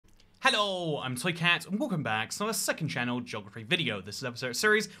Hello, I'm Toycat, and welcome back to our second channel geography video. This is episode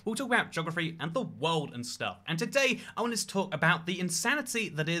series we'll talk about geography and the world and stuff. And today I wanted to talk about the insanity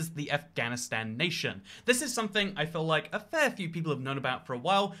that is the Afghanistan nation. This is something I feel like a fair few people have known about for a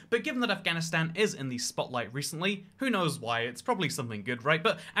while, but given that Afghanistan is in the spotlight recently, who knows why? It's probably something good, right?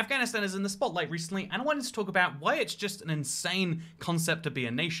 But Afghanistan is in the spotlight recently, and I wanted to talk about why it's just an insane concept to be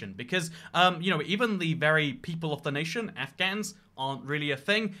a nation. Because, even the very people of the nation, Afghans, aren't really a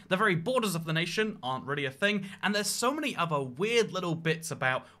thing. The very borders of the nation aren't really a thing. And there's so many other weird little bits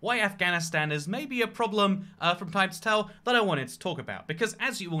about why Afghanistan is maybe a problem from time to tell that I wanted to talk about. Because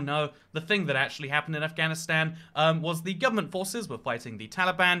as you all know, the thing that actually happened in Afghanistan was the government forces were fighting the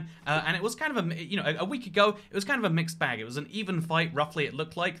Taliban. And it was kind of a week ago, it was kind of a mixed bag. It was an even fight, roughly it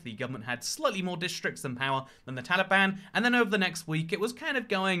looked like. The government had slightly more districts and power than the Taliban. And then over the next week, it was kind of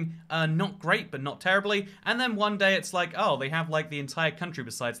going not great, but not terribly. And then one day it's like, oh, they have like the entire country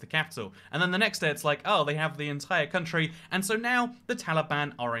besides the capital. And then the next day it's like, oh, they have the entire country. And so now the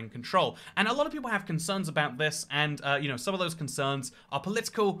Taliban are in control. And a lot of people have concerns about this. And, some of those concerns are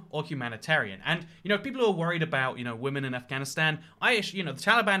political or humanitarian. And, people who are worried about, women in Afghanistan, the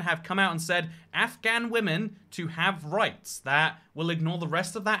Taliban have come out and said Afghan women to have rights that will ignore the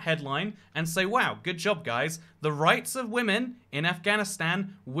rest of that headline and say, wow, good job, guys. The rights of women in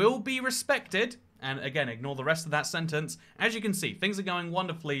Afghanistan will be respected. And again, ignore the rest of that sentence. As you can see, things are going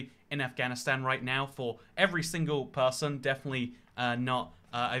wonderfully in Afghanistan right now for every single person. Definitely not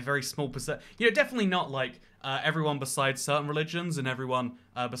a very small percent. Definitely not like everyone besides certain religions and everyone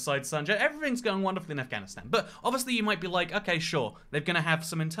besides certain gender. Everything's going wonderfully in Afghanistan. But obviously you might be like, okay, sure, they're going to have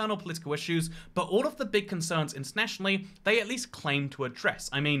some internal political issues, but all of the big concerns internationally, they at least claim to address.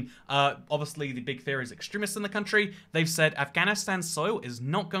 I mean, obviously the big fear is extremists in the country. They've said Afghanistan's soil is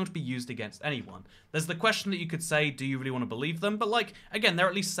not going to be used against anyone. There's the question that you could say, do you really want to believe them? But again, they're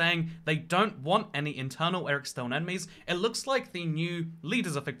at least saying they don't want any internal or external enemies. It looks like the new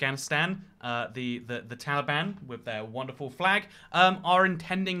leaders of Afghanistan, the Taliban with their wonderful flag, are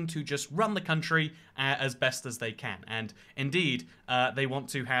intending to just run the country as best as they can. And indeed, they want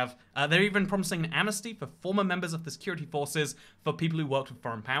to have, they're even promising an amnesty for former members of the security forces for people who worked with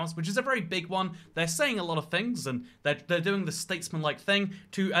foreign powers, which is a very big one. They're saying a lot of things, and they're doing the statesman-like thing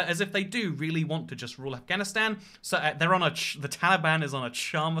to, as if they do really want to just rule Afghanistan. So they're on the Taliban is on a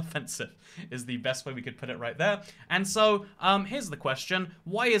charm offensive, is the best way we could put it right there. And so here's the question.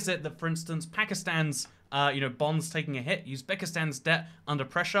 Why is it that, for instance, Pakistan's bonds taking a hit, Uzbekistan's debt under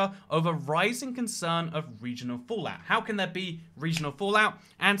pressure over rising concern of regional fallout? How can there be regional fallout?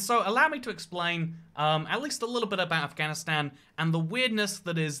 And so allow me to explain at least a little bit about Afghanistan and the weirdness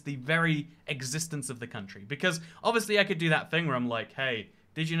that is the very existence of the country. Because obviously I could do that thing where I'm like, hey,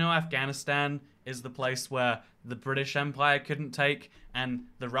 did you know Afghanistan is the place where the British Empire couldn't take, and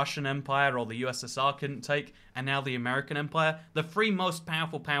the Russian Empire or the USSR couldn't take, and now the American Empire, the three most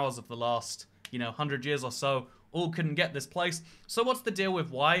powerful powers of the last 100 years or so, all couldn't get this place. So what's the deal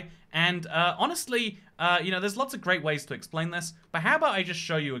with why? And honestly, there's lots of great ways to explain this, but how about I just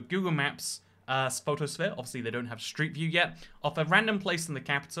show you a Google Maps photosphere? Obviously they don't have Street View yet, of a random place in the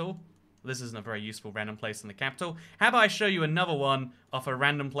capital. This isn't a very useful random place in the capital. How about I show you another one of a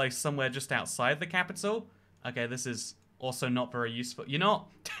random place somewhere just outside the capital? Okay, this is also not very useful. You know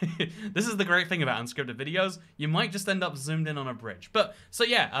what? This is the great thing about unscripted videos. You might just end up zoomed in on a bridge. But, so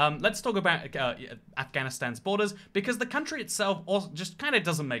yeah, let's talk about Afghanistan's borders, because the country itself also just kind of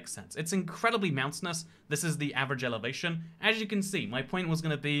doesn't make sense. It's incredibly mountainous. This is the average elevation. As you can see, my point was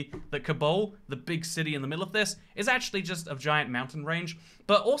going to be that Kabul, the big city in the middle of this, is actually just a giant mountain range.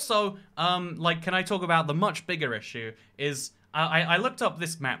 But also, can I talk about the much bigger issue is... I looked up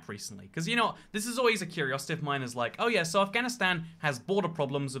this map recently, because, this is always a curiosity of mine, is like, oh yeah, so Afghanistan has border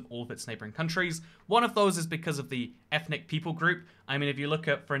problems with all of its neighboring countries. One of those is because of the ethnic people group. I mean, if you look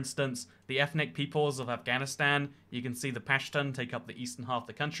at, for instance, the ethnic peoples of Afghanistan, you can see the Pashtun take up the eastern half of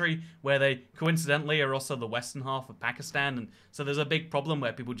the country, where they, coincidentally, are also the western half of Pakistan, and so there's a big problem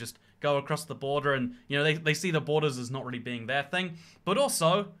where people just go across the border, and, they see the borders as not really being their thing. But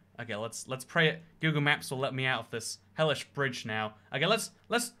also... Okay, let's pray it. Google Maps will let me out of this hellish bridge now. Okay,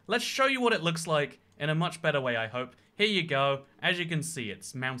 let's show you what it looks like in a much better way, I hope. Here you go. As you can see,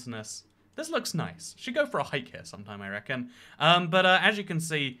 it's mountainous. This looks nice. Should go for a hike here sometime, I reckon. But as you can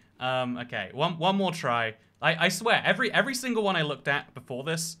see, okay, one more try. I swear, every single one I looked at before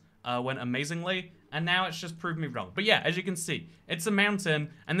this went amazingly, and now it's just proved me wrong. But yeah, as you can see, it's a mountain,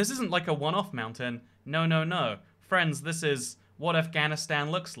 and this isn't like a one-off mountain. No, no, no. Friends, this is what Afghanistan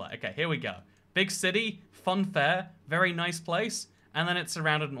looks like. Okay, here we go. Big city, fun fair, very nice place, and then it's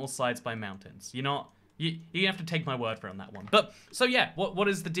surrounded on all sides by mountains. You're you have to take my word for it on that one. But so yeah, what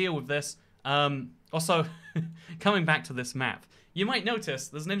is the deal with this? Also, coming back to this map, you might notice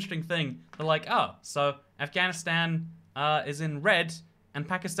there's an interesting thing. They're like, oh, so Afghanistan is in red and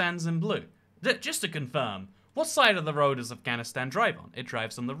Pakistan's in blue. Just to confirm, what side of the road does Afghanistan drive on? It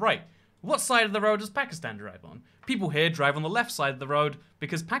drives on the right. What side of the road does Pakistan drive on? People here drive on the left side of the road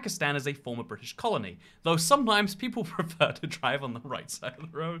because Pakistan is a former British colony, though sometimes people prefer to drive on the right side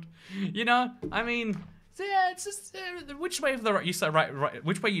of the road. You know, I mean, yeah, it's just which way of the you say right,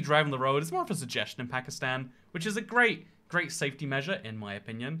 which way you drive on the road is more of a suggestion in Pakistan, which is a great safety measure in my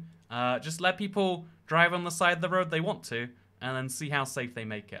opinion. Just let people drive on the side of the road they want to, and then see how safe they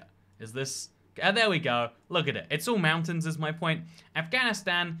make it. Is this? There we go. Look at it. It's all mountains is my point.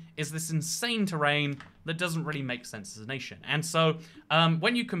 Afghanistan is this insane terrain that doesn't really make sense as a nation. And so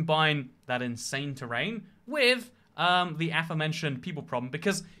when you combine that insane terrain with the aforementioned people problem,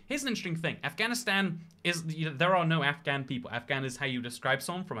 because here's an interesting thing. Afghanistan is, there are no Afghan people. Afghan is how you describe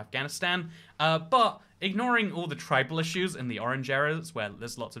someone from Afghanistan. But ignoring all the tribal issues in the orange areas where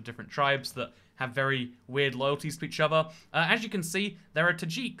there's lots of different tribes that have very weird loyalties to each other, as you can see, there are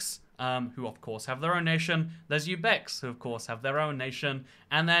Tajiks, who of course have their own nation. There's Uzbeks, who of course have their own nation.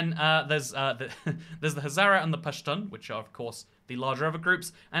 And then there's the Hazara and the Pashtun, which are of course the larger other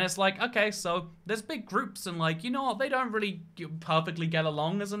groups. And it's like, okay, so there's big groups and like, you know what, they don't really perfectly get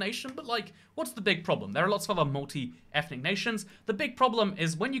along as a nation, but like, what's the big problem? There are lots of other multi-ethnic nations. The big problem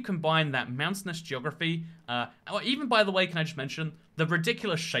is when you combine that mountainous geography, or even by the way, can I just mention, the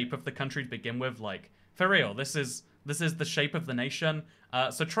ridiculous shape of the country to begin with, like, for real, this is the shape of the nation.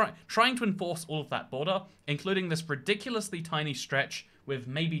 So trying to enforce all of that border, including this ridiculously tiny stretch with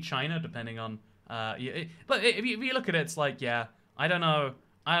maybe China, depending on. But if you look at it, it's like, yeah, I don't know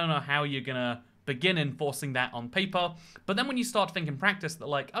how you're gonna begin enforcing that on paper. But then when you start to think in practice, that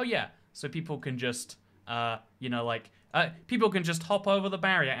like, oh yeah, so people can just, people can just hop over the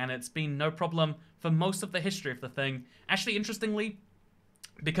barrier, and it's been no problem for most of the history of the thing. Actually, interestingly,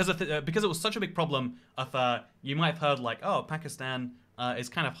 because it was such a big problem of you might have heard like, oh, Pakistan is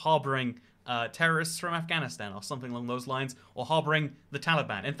kind of harboring terrorists from Afghanistan or something along those lines, or harboring the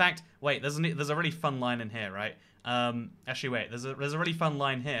Taliban. In fact, wait, there's a really fun line in here, right? Actually, wait, there's a really fun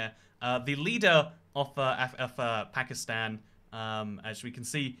line here. The leader of Pakistan, as we can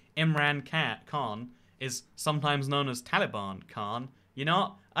see, Imran Khan, is sometimes known as Taliban Khan. You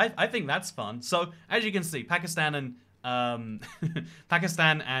know what? I think that's fun. So as you can see, Pakistan and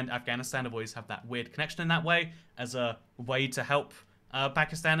Pakistan and Afghanistan have always have that weird connection in that way, as a way to help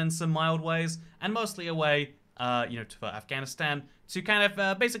Pakistan in some mild ways, and mostly a way, for Afghanistan to kind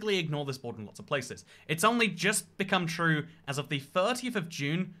of basically ignore this border in lots of places. It's only just become true as of the 30th of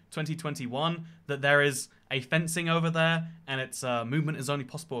June, 2021, that there is a fencing over there, and its movement is only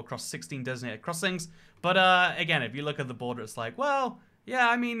possible across 16 designated crossings. But again, if you look at the border, it's like, well, yeah,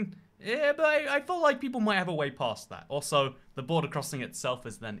 I mean, yeah, but I feel like people might have a way past that. Also, the border crossing itself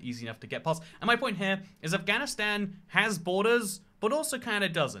is then easy enough to get past. And my point here is Afghanistan has borders, but also kind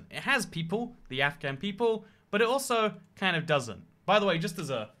of doesn't. It has people, the Afghan people, but it also kind of doesn't. By the way, just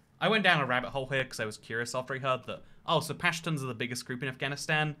as I went down a rabbit hole here because I was curious after I heard that, oh, so Pashtuns are the biggest group in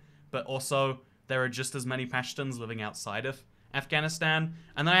Afghanistan, but also there are just as many Pashtuns living outside of Afghanistan.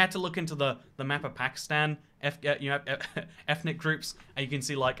 And then I had to look into the map of Pakistan, ethnic groups, and you can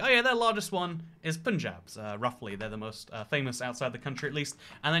see like, oh yeah, their largest one is Punjabs, roughly. They're the most famous outside the country, at least.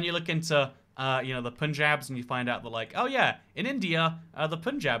 And then you look into the Punjabs, and you find out that like, oh yeah, in India, the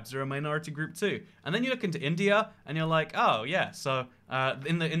Punjabs are a minority group too. And then you look into India, and you're like, oh yeah, so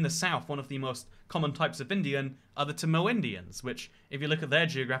in the south, one of the most common types of Indian are the Tamil Indians, which, if you look at their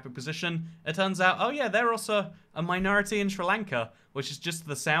geographic position, it turns out, oh yeah, they're also a minority in Sri Lanka, which is just to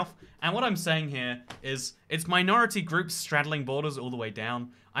the south. And what I'm saying here is it's minority groups straddling borders all the way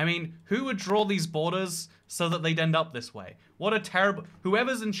down. I mean, who would draw these borders so that they'd end up this way? What a terrible...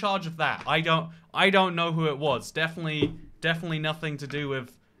 Whoever's in charge of that, I don't know who it was. Definitely nothing to do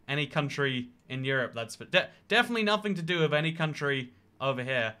with any country in Europe. That's definitely nothing to do with any country over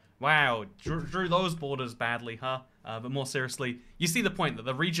here. Wow, drew those borders badly, huh? But more seriously, you see the point that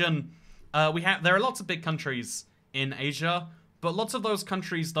the region... there are lots of big countries in Asia, but lots of those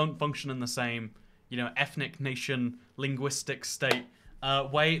countries don't function in the same, ethnic, nation, linguistic state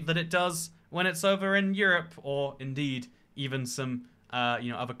way that it does when it's over in Europe, or indeed even some,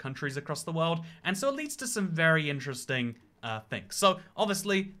 other countries across the world. And so it leads to some very interesting things. So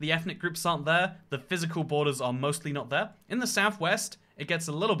obviously the ethnic groups aren't there. The physical borders are mostly not there. In the southwest, it gets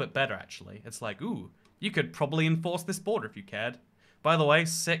a little bit better, actually. It's like, ooh, you could probably enforce this border if you cared. By the way,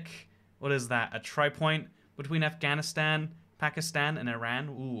 what is that? A tri-point between Afghanistan, Pakistan, and Iran?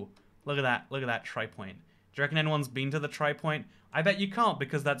 Ooh, Look at that. Look at that tri-point. Do you reckon anyone's been to the tri-point? I bet you can't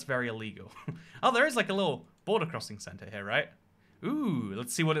because that's very illegal. Oh, there is like a little border crossing center here, right? Ooh,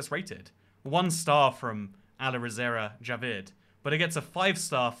 let's see what it's rated. 1 star from Ala Rizera Javid, but it gets a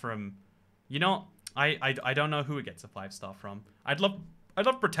 5-star from, you know, I don't know who it gets a 5-star from. I'd love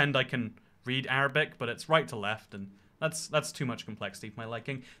to pretend I can read Arabic, but it's right to left, and that's too much complexity for my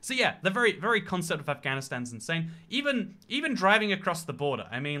liking. So yeah, the very concept of Afghanistan's insane. Even driving across the border.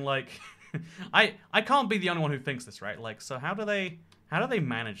 I mean, like, I can't be the only one who thinks this, right? Like, so how do they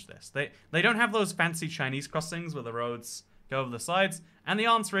manage this? They don't have those fancy Chinese crossings where the roads go over the sides, and the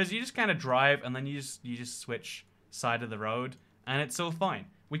answer is you just kind of drive and then you just switch side of the road and it's all fine.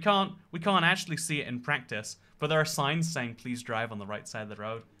 We can't actually see it in practice, but there are signs saying please drive on the right side of the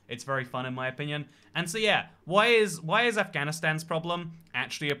road. It's very fun in my opinion. And so yeah, why is Afghanistan's problem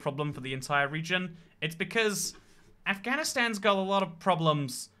actually a problem for the entire region? It's because Afghanistan's got a lot of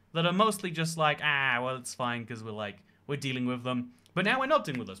problems that are mostly just like, well, it's fine because we're dealing with them. But now we're not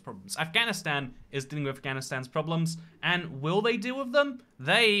dealing with those problems. Afghanistan is dealing with Afghanistan's problems, and will they deal with them?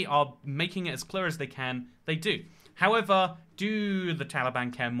 They are making it as clear as they can. They do. However, do the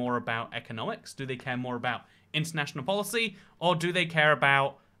Taliban care more about economics? Do they care more about international policy? Or do they care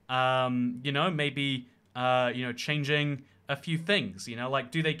about, maybe, changing a few things? You know,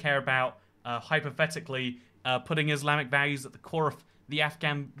 like, do they care about, hypothetically, putting Islamic values at the core of the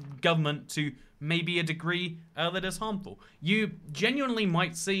Afghan government to maybe a degree that is harmful? You genuinely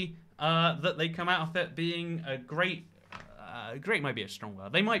might see that they come out of it being a great might be a strong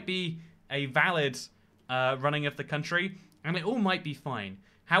word. They might be a valid running of the country, and it all might be fine.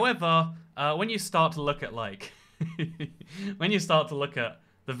 However, when you start to look at when you start to look at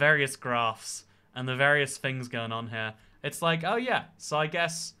the various graphs and the various things going on here, it's like, oh yeah, so I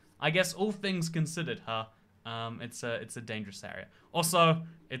guess all things considered, it's a dangerous area. Also,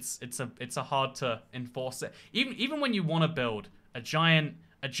 it's a hard to enforce it. Even when you want to build a giant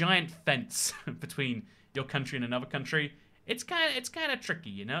fence between your country and another country, it's kind of tricky,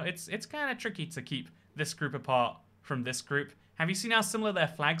 you know. It's kind of tricky to keep this group apart from this group. Have you seen how similar their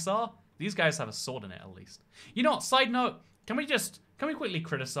flags are? These guys have a sword in it at least. You know what? Side note, can we quickly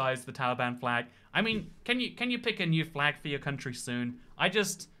criticize the Taliban flag? I mean, can you pick a new flag for your country soon? I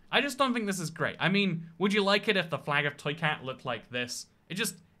just don't think this is great. I mean, would you like it if the flag of Toycat looked like this? It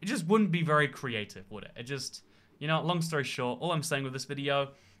just wouldn't be very creative, would it? It just, you know, long story short, all I'm saying with this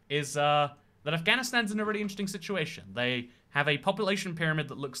video is that Afghanistan's in a really interesting situation. They have a population pyramid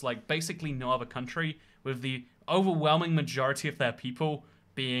that looks like basically no other country, with the overwhelming majority of their people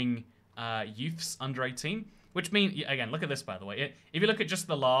being youths under 18. Which means, again, look at this, by the way. If you look at just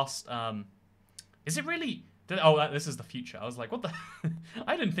the last, is it really... this is the future. I was like, what the...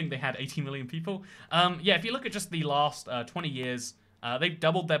 I didn't think they had 80 million people. Yeah, if you look at just the last 20 years, they've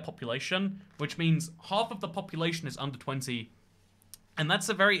doubled their population, which means half of the population is under 20. And that's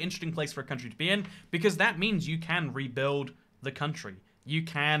a very interesting place for a country to be in, because that means you can rebuild the country. You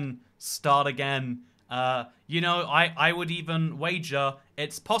can start again. I would even wager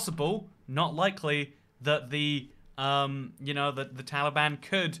it's possible, not likely, that the Taliban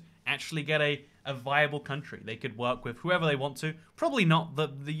could actually get a viable country. They could work with whoever they want to. Probably not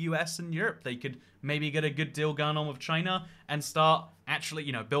the US and Europe. They could maybe get a good deal going on with China and start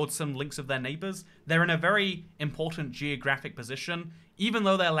actually, build some links with their neighbors. They're in a very important geographic position, even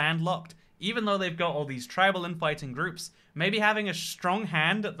though they're landlocked, even though they've got all these tribal infighting groups. Maybe having a strong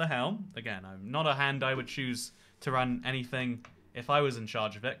hand at the helm. Again, I'm not a hand I would choose to run anything if I was in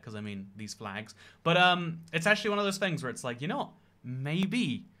charge of it, because, I mean, these flags. But it's actually one of those things where it's like, you know what?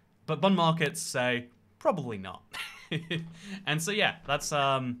 Maybe. But bond markets say, probably not. And so, yeah, that's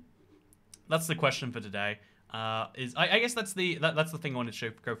the question for today. I guess that's the thing I wanted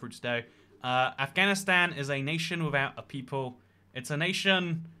to go through today. Afghanistan is a nation without a people. It's a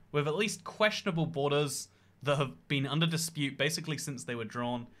nation with at least questionable borders that have been under dispute basically since they were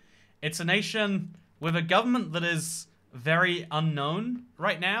drawn. It's a nation with a government that is very unknown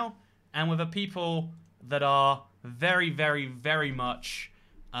right now, and with a people that are very, very, very much,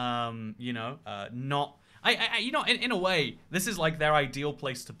 not. In a way, this is like their ideal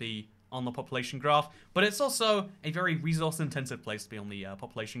place to be on the population graph, but it's also a very resource-intensive place to be on the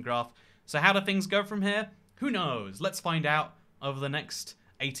population graph. So how do things go from here? Who knows? Let's find out over the next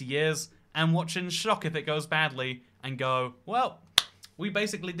 80 years and watch in shock if it goes badly and go, well, we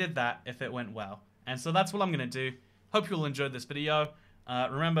basically did that if it went well. And so that's what I'm going to do. Hope you all enjoyed this video.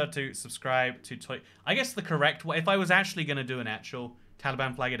 Remember to subscribe to I guess the correct way, if I was actually going to do an actual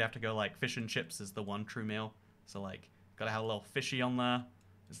Taliban flag, I'd have to go like fish and chips is the one true meal. So like, gotta have a little fishy on there.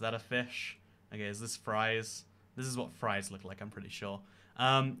 Is that a fish? Okay, is this fries? This is what fries look like, I'm pretty sure.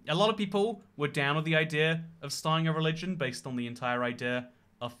 A lot of people were down with the idea of starting a religion based on the entire idea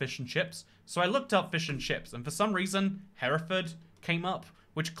of fish and chips. So I looked up fish and chips, and for some reason, Hereford came up,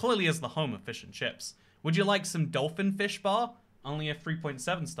 which clearly is the home of fish and chips. Would you like some dolphin fish bar? Only a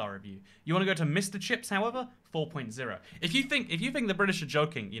 3.7 star review. You want to go to Mr. Chips, however? 4.0. If you think the British are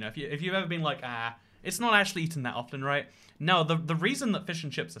joking, you know, if you've ever been like, it's not actually eaten that often, right? No, the reason that fish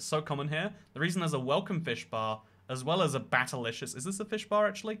and chips are so common here, the reason there's a welcome fish bar as well as a Batalicious, is this a fish bar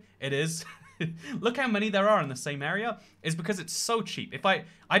actually? It is. Look how many there are in the same area, is because it's so cheap.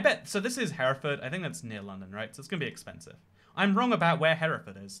 I bet, so this is Hereford, I think that's near London, right? So it's gonna be expensive. I'm wrong about where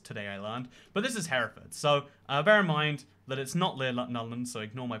Hereford is today, I learned, but this is Hereford. So bear in mind that it's not near London, so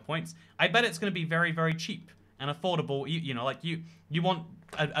ignore my points. I bet it's gonna be very, very cheap and affordable. You know, like you want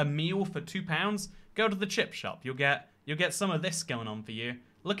a meal for £2, go to the chip shop. You'll get some of this going on for you.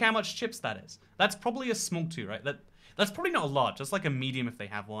 Look how much chips that is. That's probably a small two, right? That's probably not a lot, just like a medium if they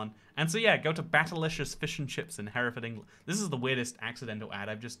have one. And so yeah, go to Batalicious Fish and Chips in Hereford, England. This is the weirdest accidental ad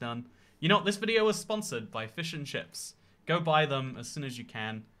I've just done. You know what? This video was sponsored by Fish and Chips. Go buy them as soon as you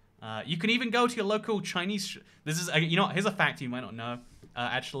can. You can even go to your local Chinese. This is, you know, here's a fact you might not know.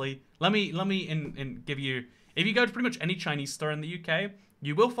 Actually, let me give you. If you go to pretty much any Chinese store in the UK,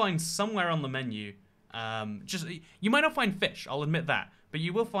 you will find somewhere on the menu. You might not find fish. I'll admit that. But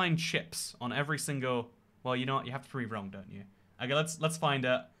you will find chips on every single... Well, you know what? You have to prove wrong, don't you? Okay, let's find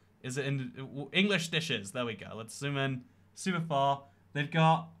it. Is it in English dishes? There we go. Let's zoom in super far. They've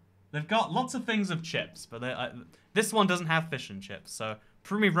got lots of things of chips, but this one doesn't have fish and chips. So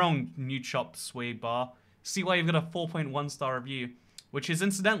prove me wrong, new chopped sway bar. See why you've got a 4.1 star review, which is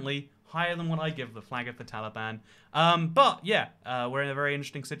incidentally higher than what I give the flag of the Taliban. But yeah, we're in a very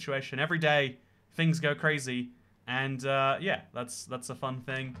interesting situation. Every day things go crazy. And yeah, that's a fun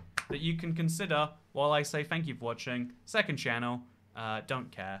thing that you can consider while I say thank you for watching. Second channel,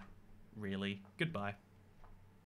 don't care, really. Goodbye.